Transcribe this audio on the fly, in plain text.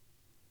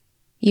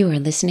You are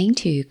listening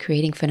to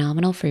Creating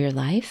Phenomenal for Your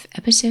Life,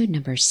 episode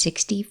number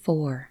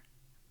 64,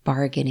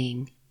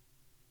 Bargaining.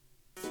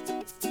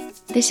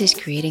 This is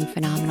Creating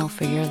Phenomenal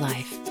for Your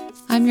Life.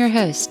 I'm your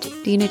host,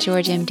 Dina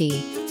George,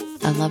 MD,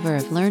 a lover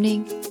of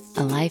learning,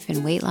 a life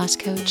and weight loss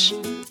coach,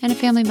 and a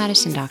family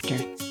medicine doctor.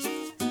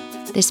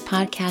 This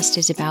podcast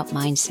is about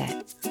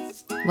mindset,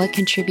 what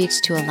contributes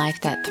to a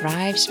life that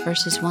thrives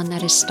versus one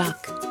that is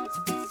stuck.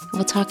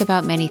 We'll talk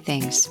about many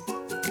things.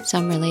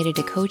 Some related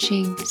to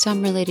coaching,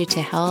 some related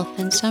to health,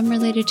 and some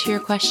related to your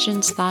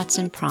questions, thoughts,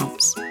 and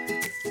prompts.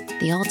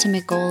 The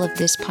ultimate goal of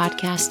this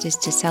podcast is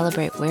to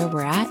celebrate where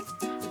we're at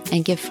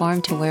and give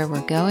form to where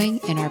we're going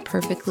in our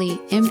perfectly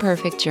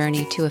imperfect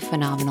journey to a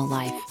phenomenal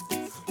life.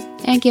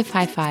 And give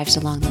high fives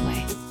along the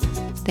way.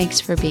 Thanks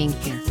for being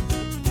here.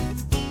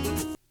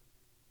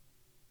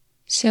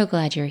 So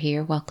glad you're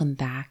here. Welcome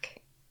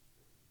back.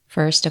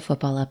 First, a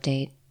football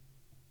update.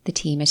 The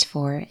team is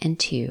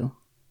 4-2.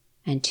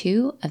 And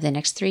 2 of the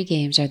next 3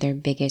 games are their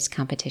biggest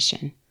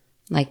competition,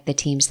 like the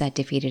teams that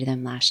defeated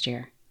them last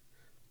year.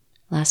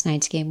 Last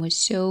night's game was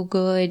so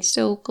good,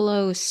 so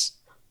close.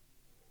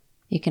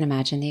 You can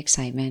imagine the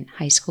excitement.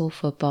 High school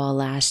football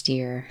last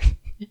year.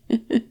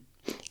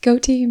 Go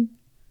team!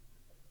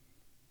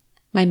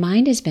 My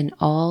mind has been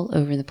all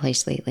over the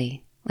place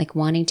lately, like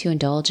wanting to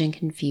indulge in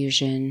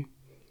confusion.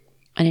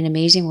 And an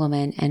amazing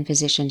woman and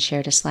physician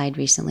shared a slide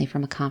recently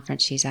from a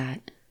conference she's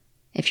at.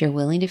 If you're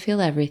willing to feel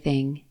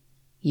everything,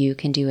 you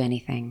can do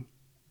anything.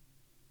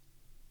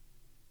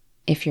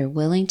 If you're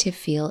willing to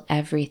feel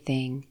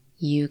everything,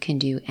 you can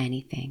do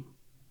anything.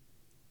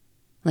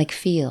 Like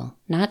feel,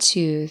 not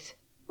soothe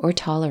or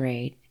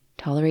tolerate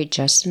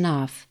just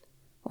enough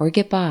or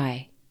get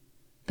by,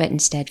 but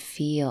instead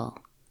feel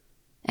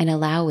and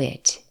allow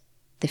it,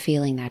 the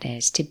feeling that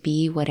is, to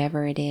be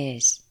whatever it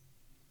is.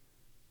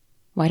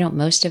 Why don't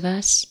most of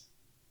us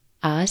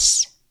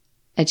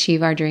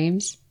achieve our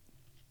dreams?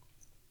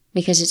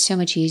 Because it's so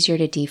much easier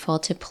to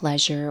default to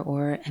pleasure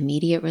or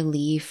immediate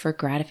relief or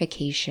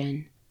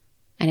gratification.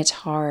 And it's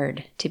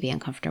hard to be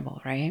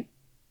uncomfortable, right?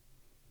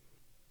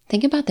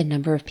 Think about the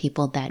number of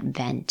people that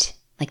vent,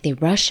 like they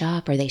rush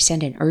up or they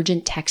send an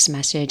urgent text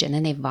message and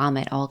then they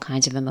vomit all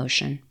kinds of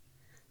emotion.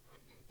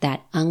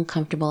 That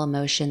uncomfortable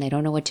emotion, they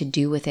don't know what to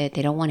do with it.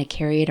 They don't want to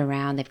carry it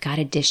around. They've got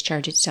to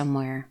discharge it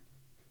somewhere.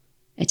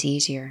 It's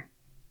easier.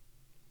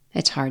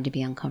 It's hard to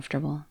be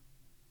uncomfortable.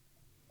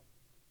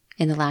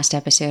 In the last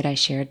episode, I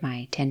shared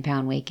my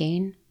 10-pound weight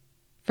gain.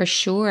 For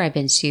sure, I've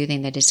been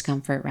soothing the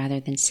discomfort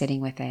rather than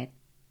sitting with it.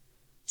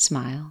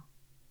 Smile.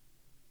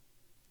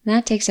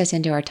 That takes us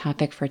into our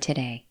topic for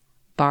today,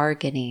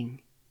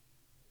 bargaining.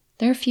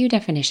 There are a few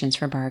definitions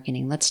for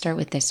bargaining. Let's start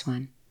with this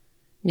one.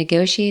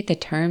 Negotiate the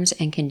terms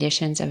and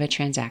conditions of a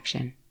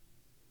transaction.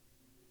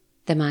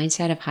 The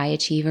mindset of high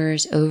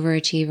achievers,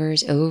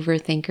 overachievers,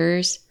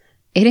 overthinkers,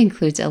 it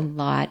includes a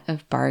lot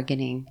of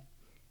bargaining.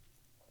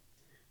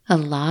 A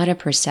lot of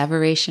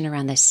perseveration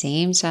around the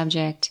same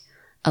subject,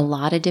 a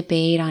lot of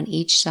debate on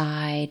each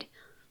side,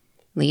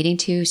 leading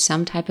to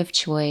some type of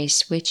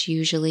choice, which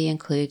usually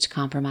includes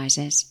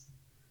compromises.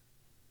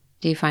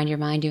 Do you find your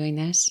mind doing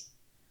this?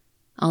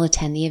 I'll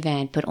attend the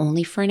event, but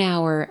only for an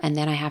hour, and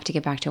then I have to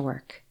get back to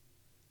work.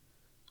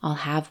 I'll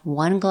have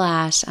one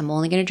glass, I'm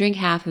only going to drink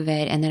half of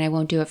it, and then I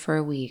won't do it for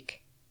a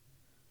week.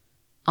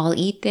 I'll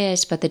eat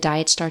this, but the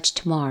diet starts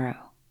tomorrow.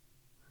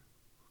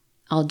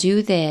 I'll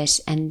do this,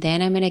 and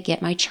then I'm going to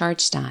get my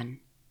charts done.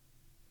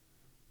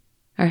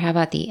 Or how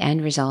about the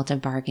end result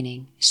of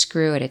bargaining?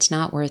 Screw it, it's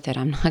not worth it.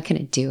 I'm not going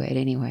to do it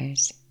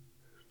anyways.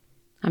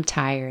 I'm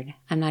tired.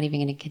 I'm not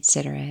even going to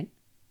consider it.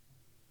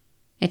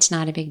 It's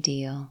not a big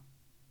deal.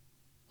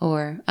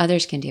 Or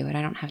others can do it.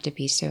 I don't have to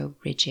be so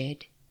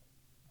rigid.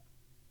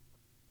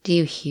 Do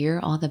you hear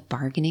all the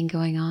bargaining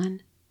going on?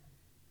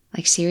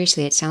 Like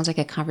seriously, it sounds like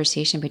a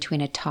conversation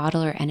between a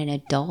toddler and an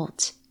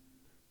adult.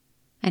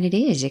 And it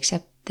is,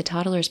 except the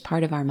toddler is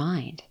part of our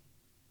mind.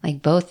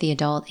 Like both the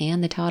adult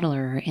and the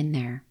toddler are in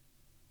there.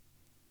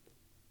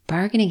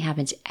 Bargaining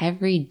happens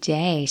every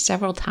day,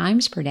 several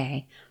times per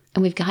day.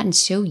 And we've gotten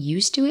so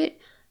used to it,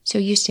 so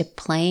used to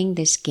playing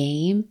this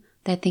game,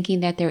 that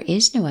thinking that there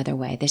is no other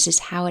way. This is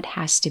how it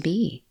has to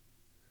be.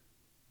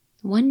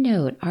 One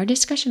note, our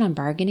discussion on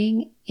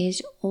bargaining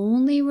is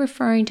only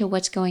referring to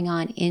what's going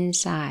on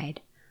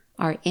inside,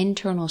 our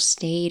internal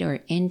state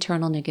or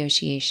internal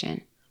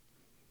negotiation.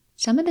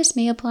 Some of this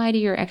may apply to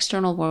your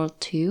external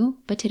world too,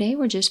 but today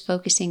we're just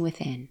focusing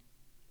within.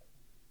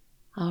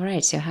 All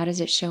right, so how does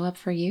it show up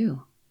for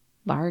you?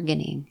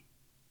 Bargaining.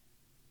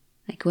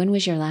 Like when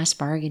was your last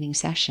bargaining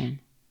session?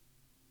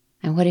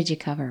 And what did you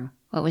cover?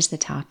 What was the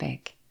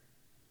topic?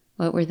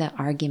 What were the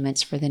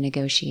arguments for the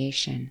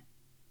negotiation?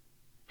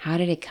 How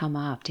did it come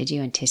up? Did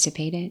you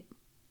anticipate it?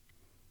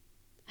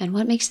 And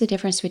what makes the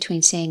difference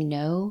between saying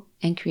no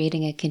and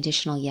creating a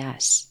conditional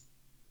yes?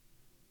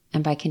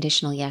 And by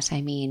conditional yes,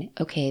 I mean,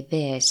 okay,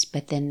 this,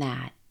 but then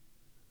that.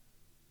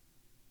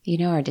 You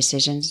know our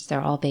decisions, they're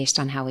all based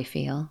on how we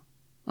feel,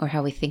 or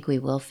how we think we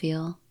will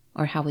feel,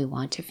 or how we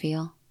want to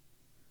feel.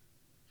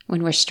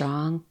 When we're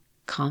strong,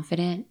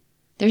 confident,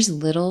 There's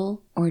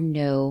little or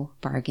no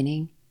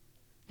bargaining.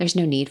 There's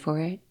no need for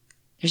it.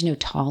 There's no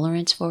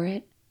tolerance for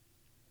it.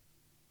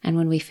 And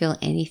when we feel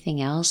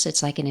anything else,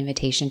 it's like an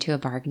invitation to a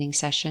bargaining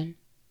session.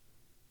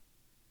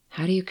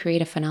 How do you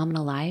create a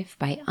phenomenal life?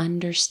 By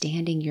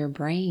understanding your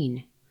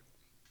brain,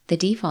 the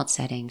default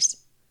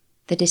settings,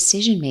 the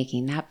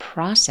decision-making, that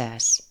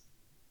process.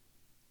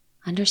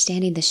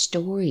 Understanding the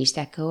stories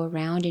that go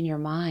around in your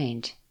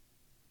mind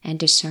and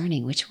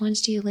discerning which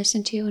ones do you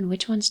listen to and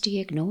which ones do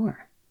you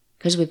ignore.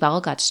 Because we've all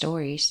got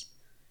stories.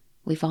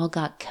 We've all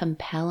got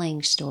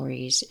compelling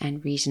stories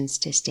and reasons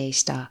to stay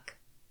stuck.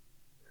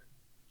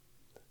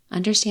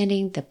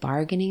 Understanding the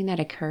bargaining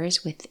that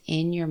occurs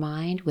within your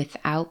mind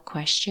without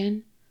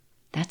question,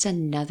 that's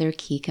another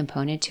key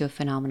component to a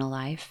phenomenal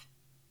life.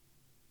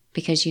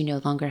 Because you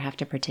no longer have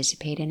to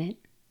participate in it.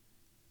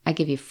 I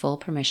give you full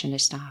permission to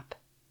stop.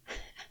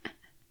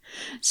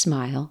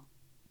 Smile.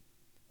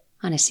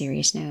 On a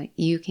serious note,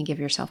 you can give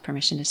yourself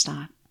permission to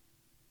stop.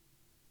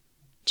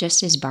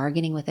 Just as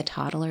bargaining with a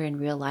toddler in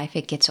real life,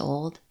 it gets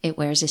old, it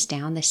wears us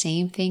down, the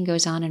same thing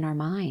goes on in our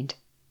mind.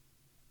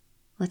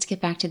 Let's get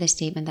back to the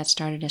statement that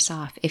started us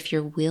off. If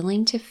you're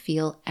willing to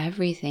feel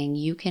everything,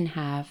 you can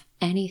have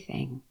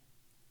anything.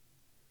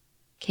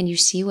 Can you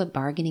see what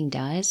bargaining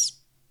does?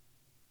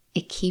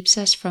 It keeps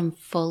us from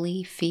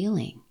fully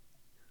feeling.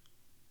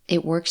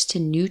 It works to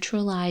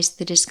neutralize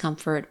the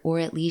discomfort or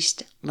at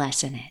least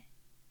lessen it.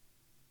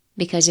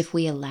 Because if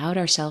we allowed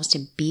ourselves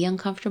to be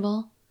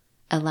uncomfortable,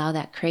 allow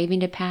that craving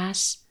to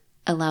pass,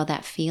 allow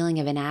that feeling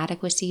of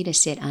inadequacy to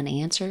sit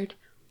unanswered,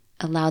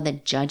 allow the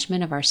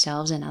judgment of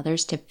ourselves and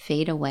others to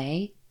fade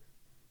away,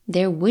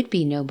 there would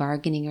be no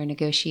bargaining or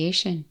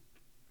negotiation.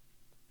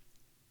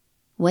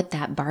 What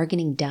that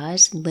bargaining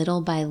does,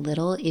 little by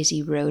little, is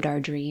erode our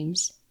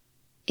dreams.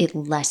 It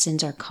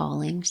lessens our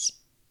callings.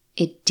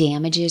 It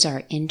damages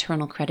our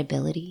internal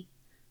credibility.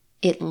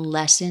 It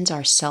lessens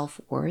our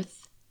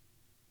self-worth.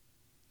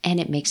 And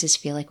it makes us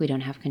feel like we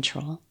don't have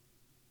control.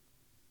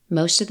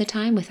 Most of the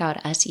time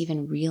without us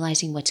even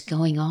realizing what's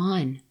going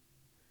on.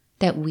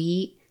 That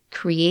we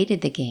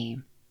created the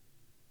game.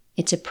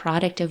 It's a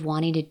product of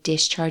wanting to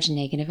discharge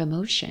negative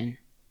emotion.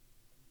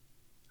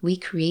 We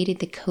created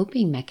the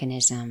coping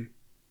mechanism.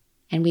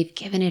 And we've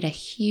given it a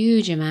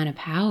huge amount of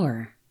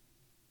power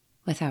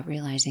without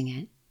realizing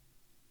it.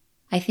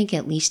 I think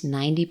at least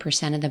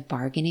 90% of the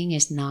bargaining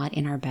is not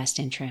in our best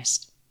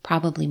interest.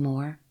 Probably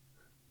more.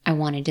 I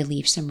wanted to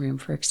leave some room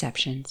for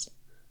exceptions.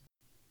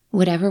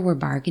 Whatever we're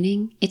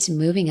bargaining, it's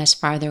moving us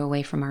farther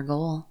away from our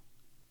goal.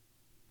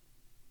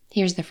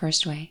 Here's the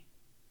first way.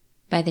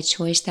 By the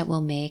choice that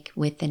we'll make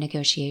with the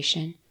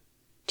negotiation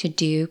to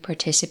do,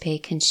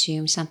 participate,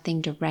 consume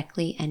something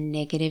directly and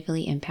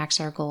negatively impacts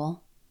our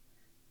goal,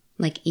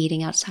 like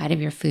eating outside of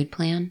your food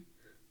plan,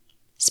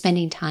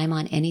 spending time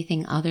on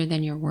anything other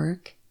than your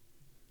work,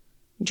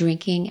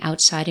 drinking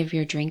outside of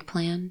your drink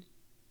plan,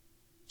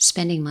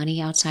 spending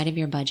money outside of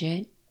your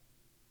budget.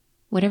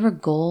 Whatever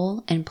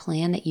goal and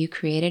plan that you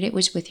created, it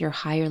was with your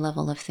higher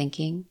level of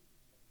thinking.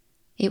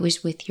 It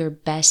was with your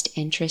best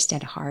interest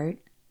at heart.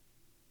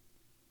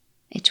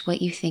 It's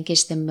what you think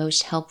is the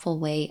most helpful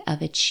way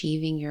of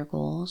achieving your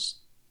goals.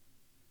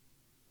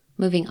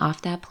 Moving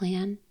off that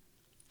plan,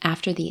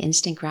 after the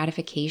instant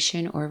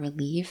gratification or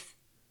relief,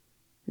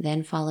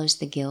 then follows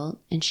the guilt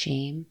and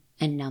shame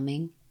and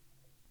numbing,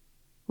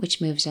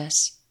 which moves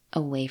us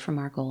away from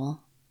our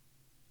goal.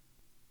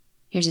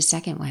 Here's a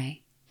second way.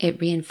 It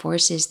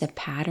reinforces the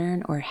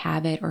pattern or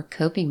habit or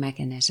coping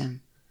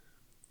mechanism.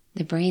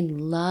 The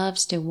brain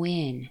loves to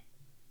win.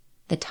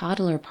 The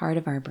toddler part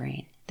of our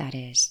brain, that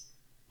is.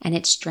 And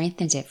it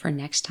strengthens it for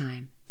next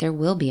time. There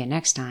will be a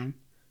next time.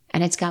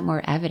 And it's got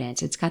more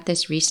evidence. It's got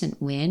this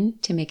recent win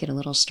to make it a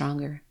little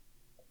stronger.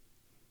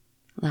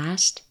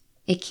 Last,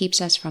 it keeps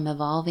us from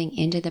evolving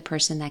into the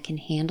person that can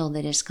handle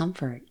the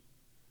discomfort,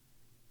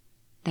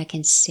 that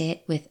can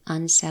sit with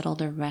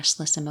unsettled or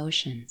restless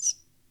emotions.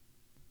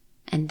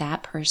 And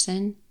that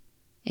person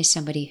is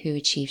somebody who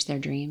achieves their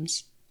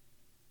dreams.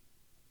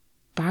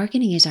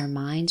 Bargaining is our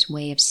mind's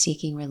way of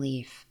seeking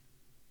relief.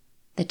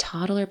 The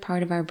toddler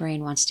part of our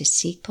brain wants to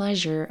seek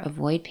pleasure,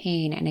 avoid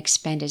pain, and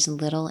expend as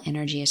little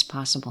energy as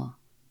possible.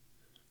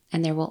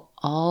 And there will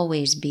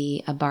always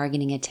be a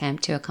bargaining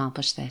attempt to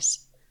accomplish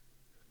this.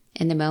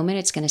 In the moment,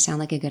 it's going to sound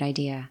like a good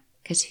idea,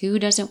 because who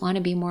doesn't want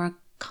to be more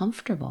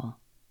comfortable?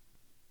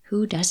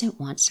 Who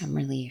doesn't want some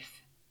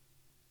relief?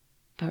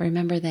 But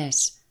remember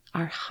this.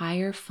 Our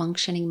higher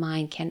functioning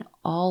mind can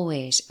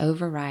always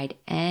override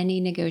any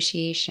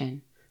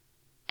negotiation,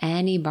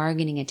 any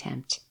bargaining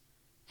attempt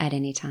at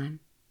any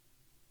time.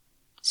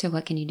 So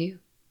what can you do?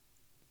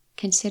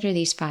 Consider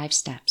these 5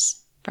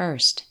 steps.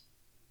 First,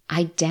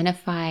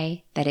 identify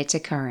that it's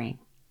occurring.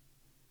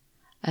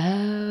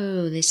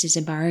 Oh, this is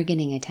a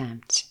bargaining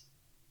attempt.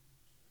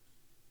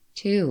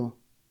 2,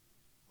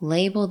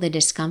 label the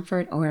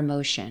discomfort or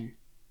emotion.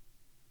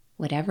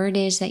 Whatever it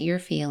is that you're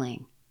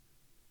feeling,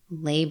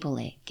 label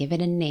it, give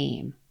it a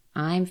name.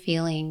 I'm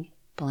feeling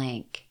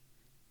blank.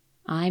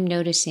 I'm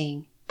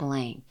noticing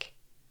blank.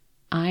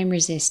 I'm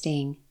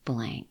resisting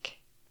blank.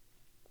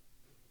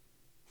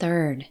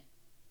 Third,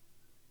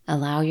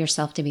 allow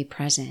yourself to be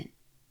present,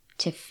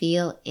 to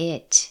feel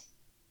it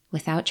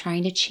without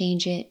trying to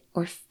change it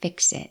or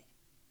fix it.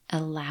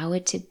 Allow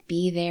it to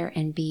be there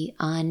and be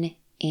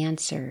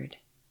unanswered.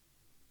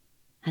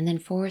 And then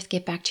fourth,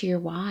 get back to your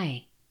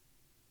why.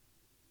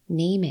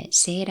 Name it,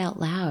 say it out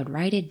loud,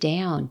 write it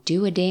down,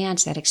 do a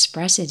dance that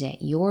expresses it,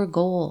 your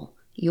goal,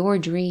 your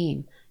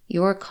dream,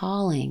 your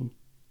calling,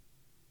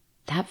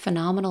 that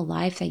phenomenal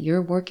life that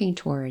you're working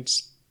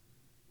towards.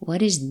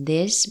 What is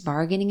this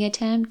bargaining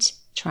attempt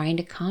trying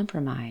to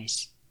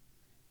compromise?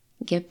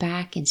 Get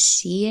back and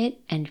see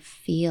it and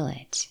feel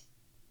it,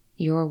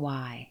 your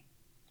why.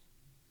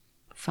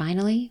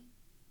 Finally,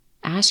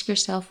 ask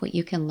yourself what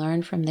you can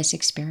learn from this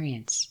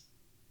experience.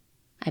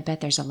 I bet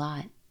there's a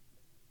lot.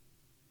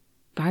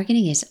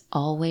 Bargaining is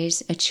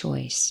always a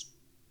choice.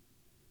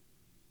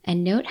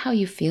 And note how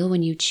you feel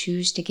when you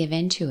choose to give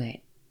in to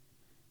it.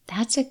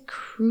 That's a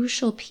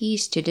crucial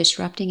piece to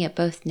disrupting it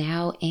both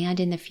now and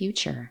in the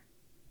future.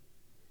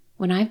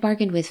 When I've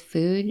bargained with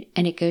food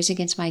and it goes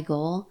against my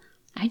goal,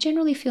 I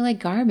generally feel like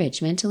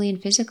garbage mentally and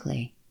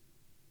physically.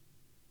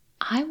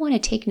 I want to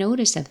take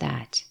notice of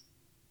that.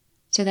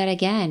 So that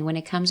again, when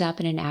it comes up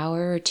in an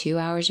hour or 2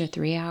 hours or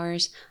 3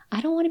 hours,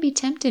 I don't want to be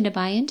tempted to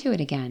buy into it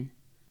again.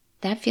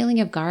 That feeling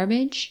of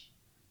garbage,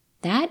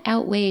 that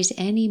outweighs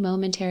any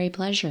momentary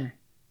pleasure.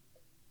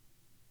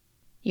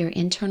 Your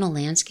internal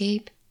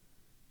landscape,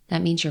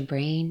 that means your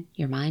brain,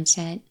 your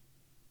mindset.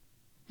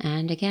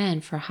 And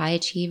again, for high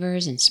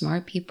achievers and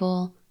smart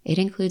people, it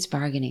includes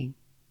bargaining.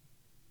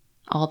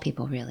 All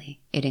people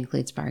really, it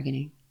includes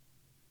bargaining.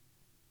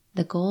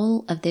 The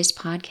goal of this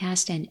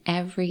podcast and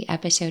every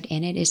episode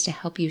in it is to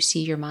help you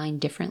see your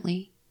mind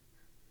differently,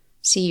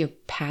 see your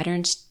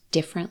patterns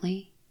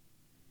differently,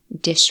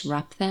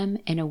 disrupt them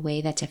in a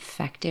way that's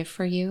effective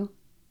for you.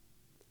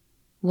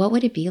 What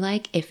would it be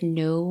like if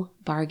no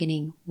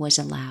bargaining was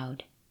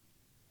allowed?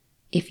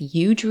 If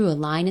you drew a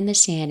line in the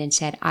sand and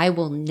said, I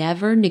will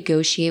never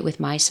negotiate with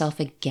myself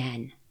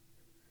again.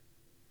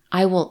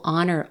 I will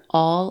honor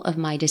all of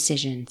my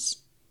decisions.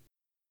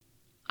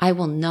 I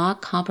will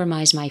not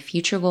compromise my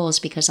future goals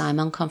because I'm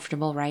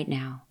uncomfortable right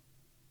now.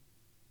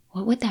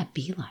 What would that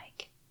be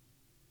like?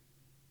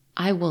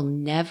 I will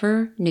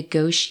never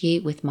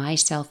negotiate with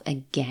myself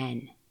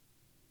again.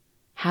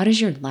 How does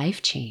your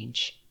life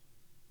change?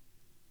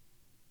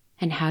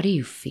 And how do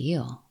you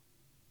feel?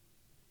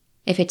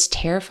 If it's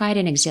terrified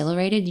and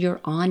exhilarated,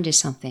 you're on to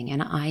something,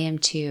 and I am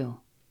too.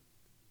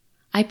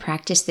 I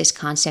practiced this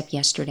concept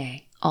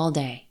yesterday, all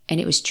day, and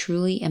it was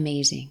truly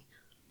amazing.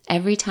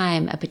 Every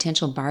time a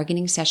potential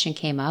bargaining session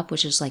came up,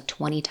 which was like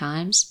 20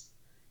 times,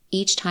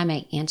 each time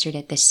I answered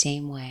it the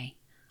same way.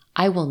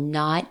 I will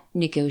not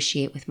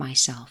negotiate with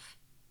myself.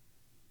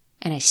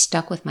 And I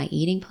stuck with my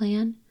eating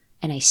plan,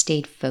 and I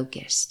stayed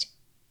focused.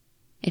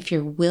 If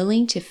you're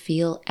willing to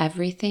feel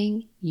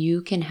everything,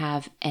 you can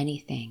have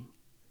anything.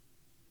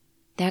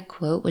 That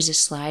quote was a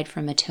slide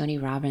from a Tony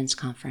Robbins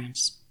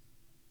conference.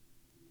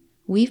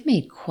 We've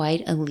made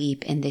quite a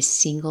leap in this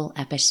single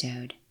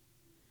episode.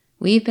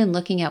 We've been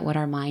looking at what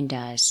our mind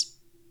does.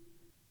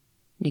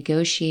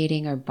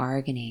 Negotiating or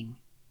bargaining,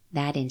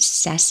 that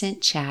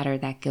incessant chatter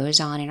that goes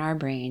on in our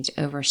brains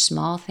over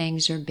small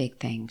things or big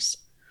things.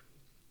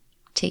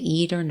 To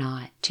eat or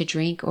not, to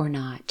drink or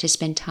not, to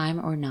spend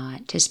time or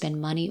not, to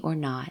spend money or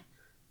not,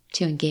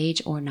 to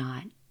engage or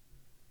not.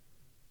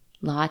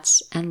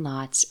 Lots and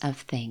lots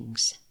of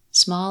things,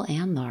 small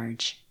and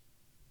large.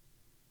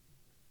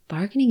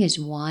 Bargaining is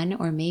one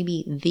or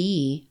maybe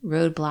the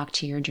roadblock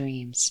to your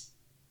dreams.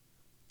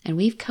 And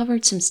we've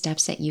covered some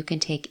steps that you can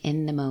take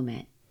in the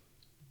moment.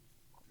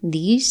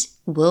 These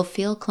will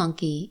feel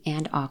clunky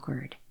and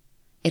awkward.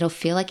 It'll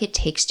feel like it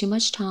takes too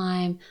much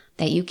time,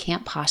 that you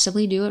can't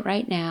possibly do it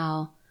right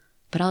now.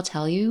 But I'll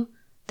tell you,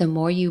 the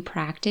more you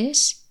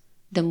practice,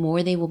 the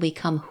more they will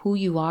become who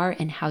you are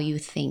and how you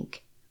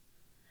think.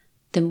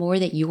 The more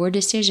that your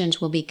decisions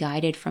will be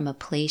guided from a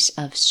place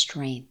of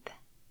strength.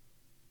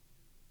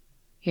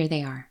 Here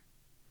they are.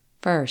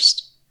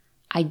 First,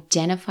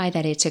 identify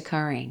that it's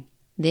occurring.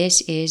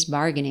 This is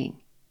bargaining.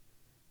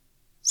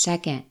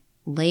 Second,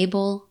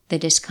 label the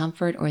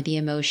discomfort or the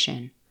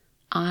emotion.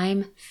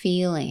 I'm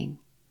feeling.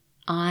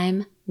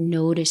 I'm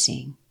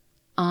noticing.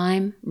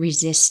 I'm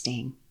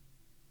resisting.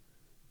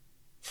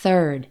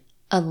 Third,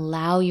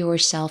 allow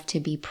yourself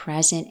to be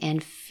present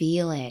and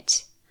feel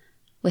it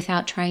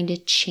without trying to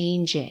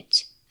change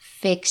it,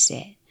 fix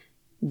it,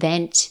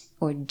 vent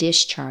or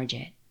discharge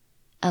it.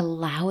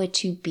 Allow it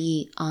to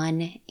be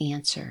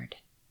unanswered.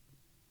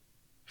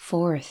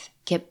 Fourth,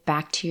 get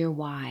back to your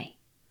why.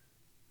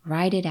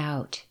 Write it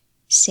out,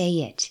 say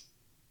it,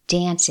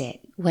 dance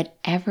it,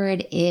 whatever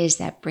it is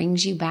that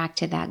brings you back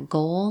to that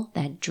goal,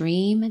 that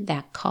dream,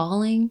 that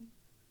calling,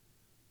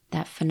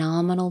 that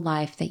phenomenal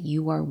life that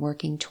you are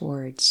working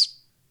towards.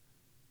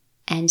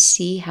 And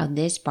see how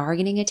this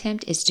bargaining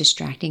attempt is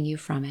distracting you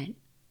from it.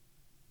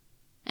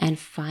 And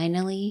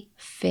finally,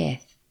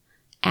 fifth,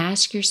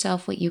 ask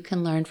yourself what you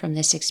can learn from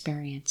this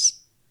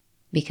experience,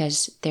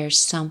 because there's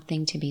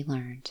something to be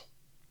learned.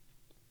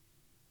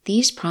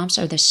 These prompts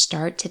are the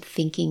start to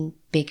thinking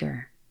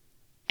bigger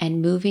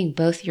and moving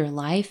both your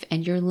life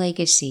and your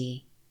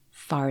legacy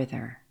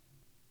farther.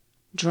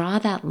 Draw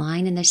that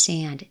line in the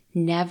sand,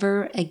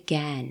 never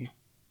again.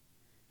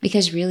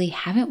 Because really,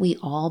 haven't we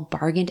all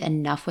bargained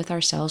enough with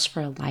ourselves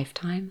for a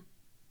lifetime?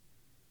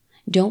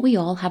 Don't we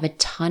all have a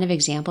ton of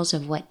examples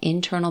of what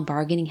internal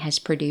bargaining has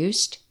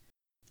produced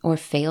or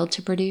failed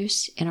to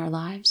produce in our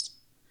lives?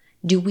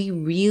 Do we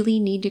really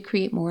need to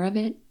create more of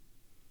it?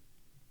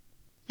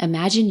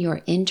 Imagine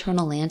your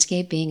internal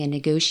landscape being a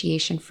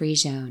negotiation-free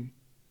zone.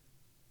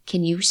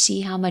 Can you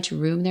see how much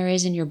room there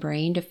is in your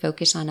brain to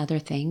focus on other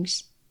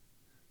things?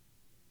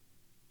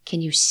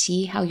 Can you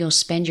see how you'll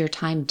spend your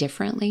time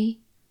differently?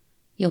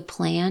 You'll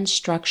plan,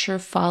 structure,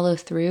 follow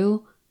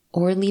through,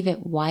 or leave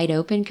it wide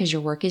open because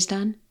your work is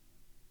done?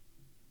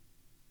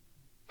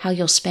 How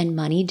you'll spend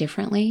money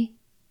differently?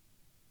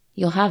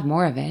 You'll have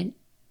more of it.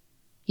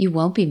 You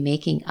won't be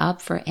making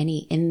up for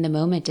any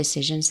in-the-moment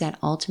decisions that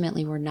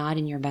ultimately were not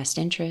in your best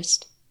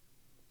interest.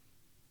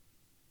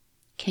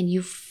 Can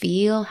you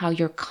feel how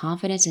your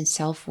confidence and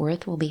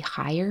self-worth will be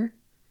higher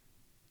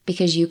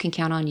because you can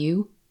count on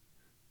you?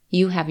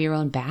 You have your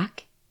own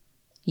back.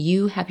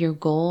 You have your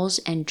goals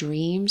and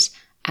dreams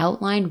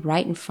outlined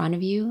right in front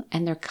of you,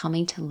 and they're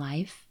coming to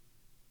life.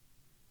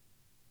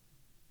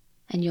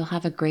 And you'll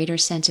have a greater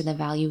sense of the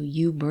value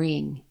you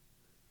bring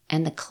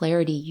and the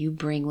clarity you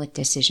bring with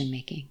decision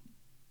making.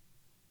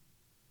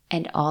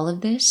 And all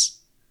of this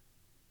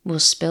will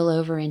spill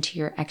over into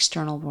your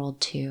external world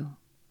too.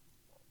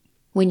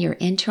 When your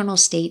internal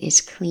state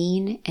is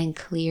clean and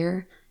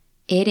clear,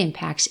 it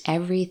impacts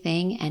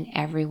everything and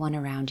everyone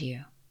around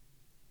you.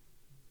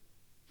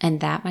 And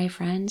that, my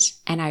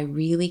friends, and I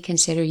really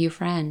consider you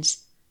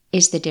friends,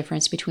 is the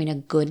difference between a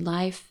good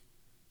life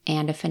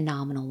and a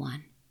phenomenal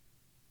one.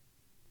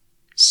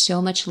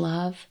 So much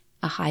love,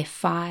 a high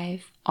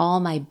five, all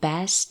my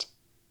best,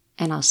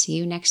 and I'll see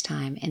you next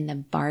time in the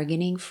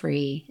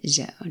bargaining-free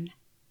zone.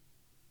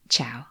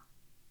 Ciao.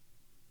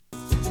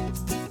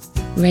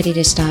 Ready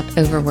to stop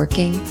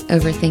overworking,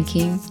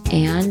 overthinking,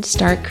 and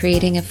start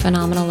creating a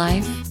phenomenal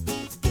life?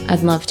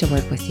 I'd love to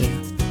work with you.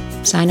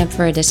 Sign up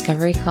for a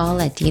discovery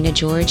call at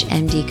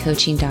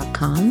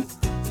DinaGeorgeMDCoaching.com.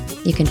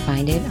 You can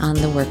find it on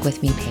the Work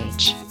With Me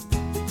page.